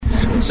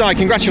Si,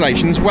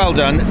 congratulations, well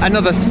done.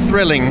 Another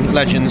thrilling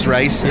Legends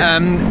race.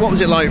 What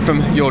was it like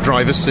from your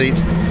driver's seat?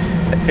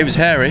 It was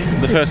hairy,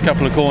 the first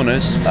couple of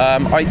corners.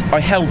 I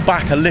held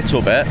back a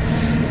little bit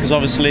because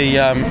obviously,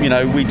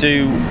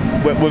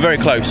 we're very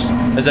close,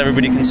 as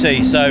everybody can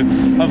see. So,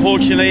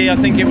 unfortunately, I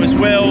think it was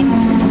Will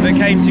that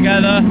came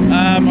together.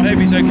 I hope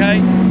he's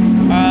okay.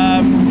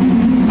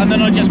 And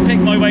then I just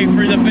picked my way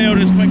through the field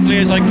as quickly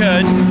as I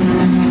could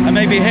and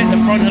maybe hit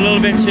the front a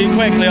little bit too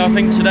quickly. I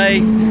think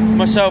today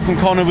myself and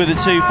Connor were the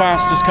two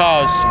fastest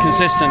cars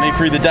consistently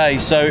through the day,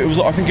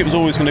 so I think it was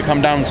always going to come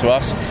down to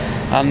us,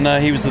 and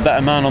he was the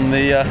better man on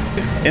the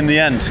in the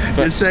end.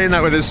 But you're saying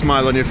that with a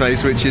smile on your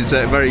face, which is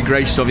very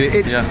gracious of you.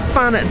 It's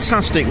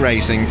fantastic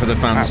racing for the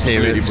fans.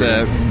 Absolutely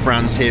here at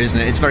Brands here, isn't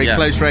it? It's very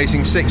close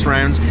racing, 6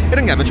 rounds. It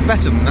doesn't get much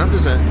better than that,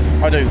 does it?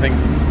 I don't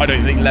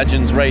think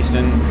Legends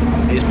racing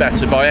is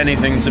better by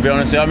anything, to be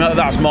honest. I mean,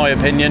 that's my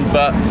opinion,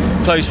 but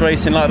close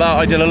racing like that,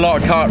 I did a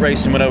lot of kart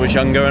racing when I was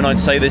younger, and I'd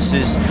say this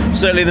is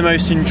certainly the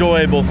most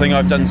enjoyable thing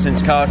I've done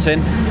since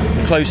karting.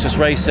 Closest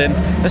racing.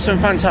 There's some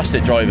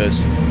fantastic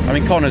drivers. I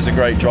mean, Connor's a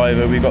great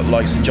driver. We've got the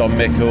likes of John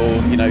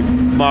Mickle,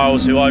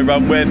 Miles, who I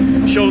run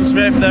with, Sean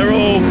Smith. They're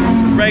all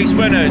race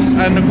winners,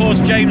 and of course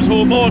James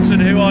Hall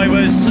Morton, who I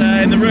was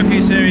in the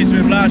rookie series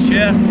with last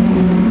year,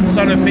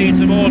 son of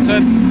Peter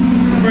Morton.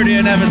 Pretty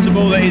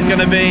inevitable that he's going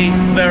to be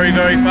very,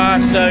 very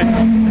fast. So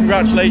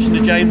congratulations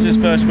to James, his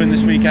first win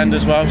this weekend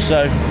as well.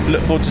 So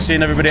look forward to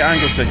seeing everybody at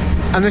Anglesey.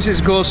 And this is,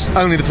 of course,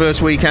 only the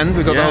first weekend.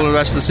 We've got the whole of the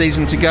rest of the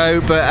season to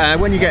go. But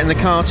when you get in the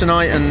car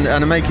tonight and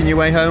are making your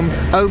way home,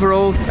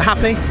 overall,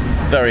 happy?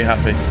 Very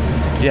happy.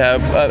 Yeah,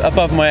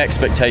 above my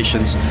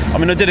expectations. I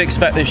mean, I did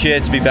expect this year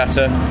to be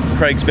better.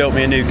 Craig's built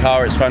me a new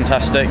car, it's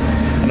fantastic.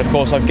 And of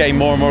course, I've gained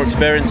more and more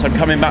experience. I'm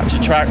coming back to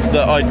tracks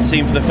that I'd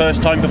seen for the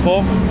first time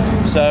before.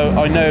 So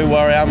I know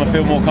where I am, I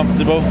feel more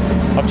comfortable.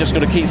 I've just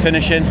got to keep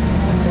finishing,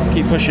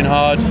 keep pushing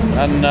hard,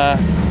 and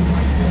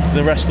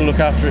the rest will look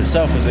after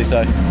itself, as they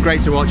say.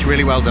 Great to watch,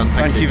 really well done.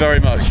 Thank you very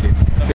much.